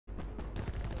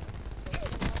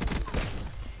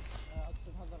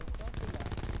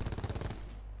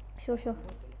شو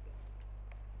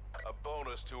A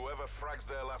bonus to whoever frags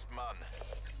their last man.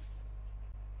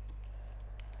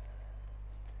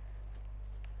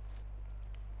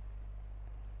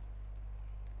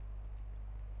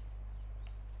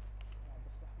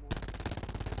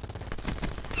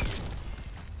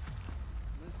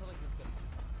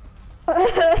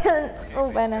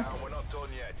 مو انا. We're not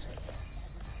done yet.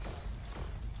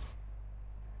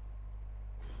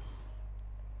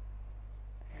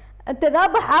 انت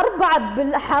ذابح 4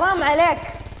 بالحرام عليك.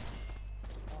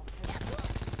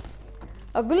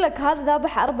 اقول لك هذا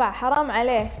ذابح 4 حرام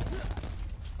عليه.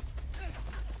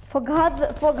 فوق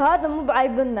هذا مو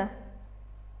بعايبنا.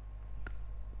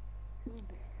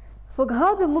 فوق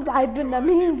هذا مو بعايبنا.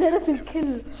 مين ذرف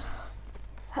الكل؟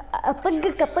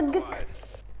 اطقك.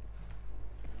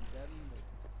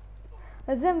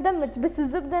 زين مدمج بس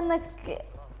الزبدة انك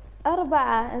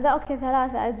 4. زين اوكي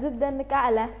 3. الزبدة انك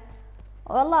اعلى.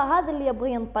 والله هذا اللي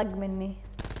يبغي ينطق مني.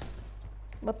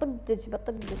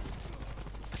 بطقك.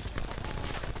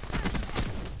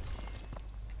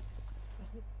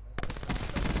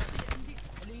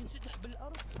 اللي ينسدح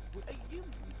بالارض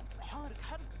ويأيم حارق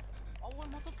حرق اول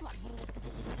ما تطلع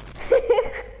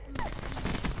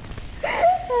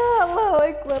الله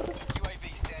اكبر.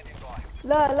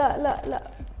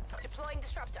 لا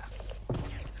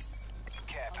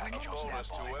Bonus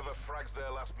to whoever frags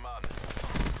their last man.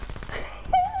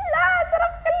 لا ترى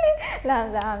خلي.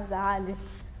 لا عادي.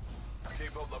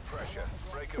 Keep up the pressure.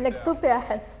 Break them down. لقطتي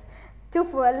احس.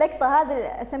 شوفوا اللقطة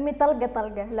هذه اسميه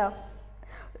طلقة. لا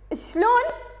شلون؟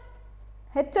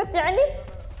 هيدشوت يعني؟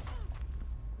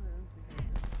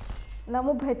 لا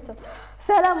مو بهيدشوت.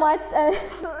 سلامات.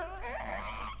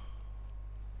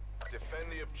 Defend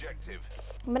the objective.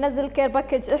 بنزل كير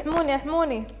باكج.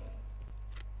 احموني.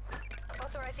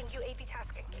 Authorizing UAV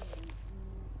tasking.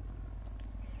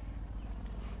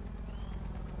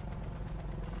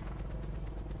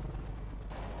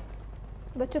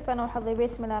 بشوف انا وحظي.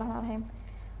 بسم الله الرحمن الرحيم.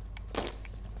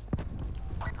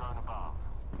 Drone above.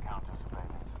 Counter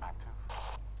surveillance active.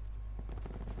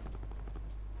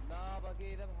 لا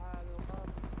باقي ذبحه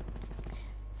بالخاص.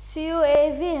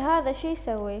 CUAV هذا شو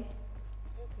يسوي؟ ايش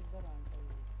الزرع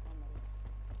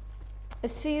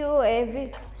CUAV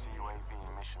CUAV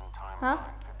mission time Huh?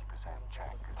 50%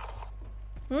 check.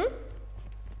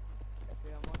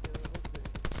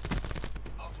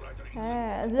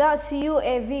 لا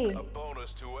CUAV. A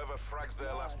bonus to whoever frags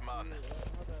their last man.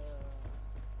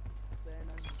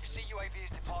 CUAV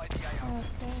is departed the AO.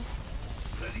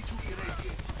 Ready to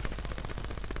irradiate.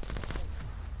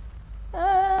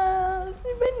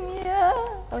 سيبني.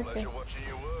 اوكي. Pleasure watching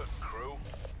your work, crew.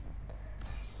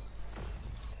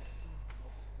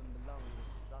 اقسم بالله من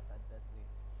ذات عدت لي.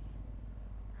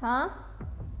 ها؟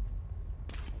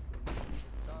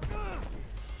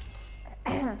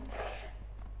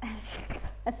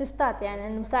 اسيستات يعني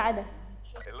المساعدة.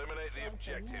 Eliminate the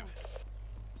objective.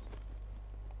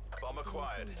 Bomb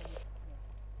acquired.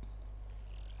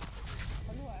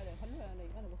 خلوها علي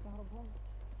انا بكهربهم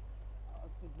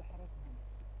اقصد بحركهم.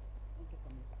 انت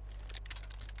كمل.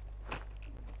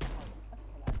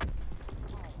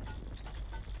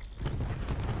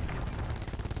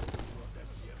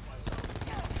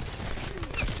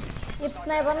 جبت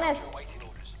سنايبر ناس.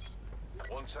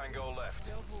 One tango left.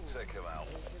 Take him out.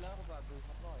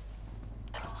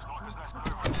 Sniper's nest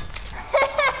moving.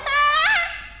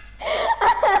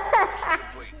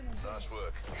 Complete. Nice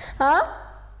work. ها؟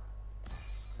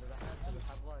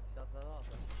 الحراك شاط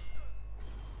 3.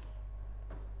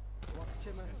 وقت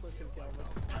شمع كل كامل.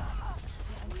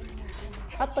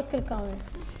 حط الكل كامل.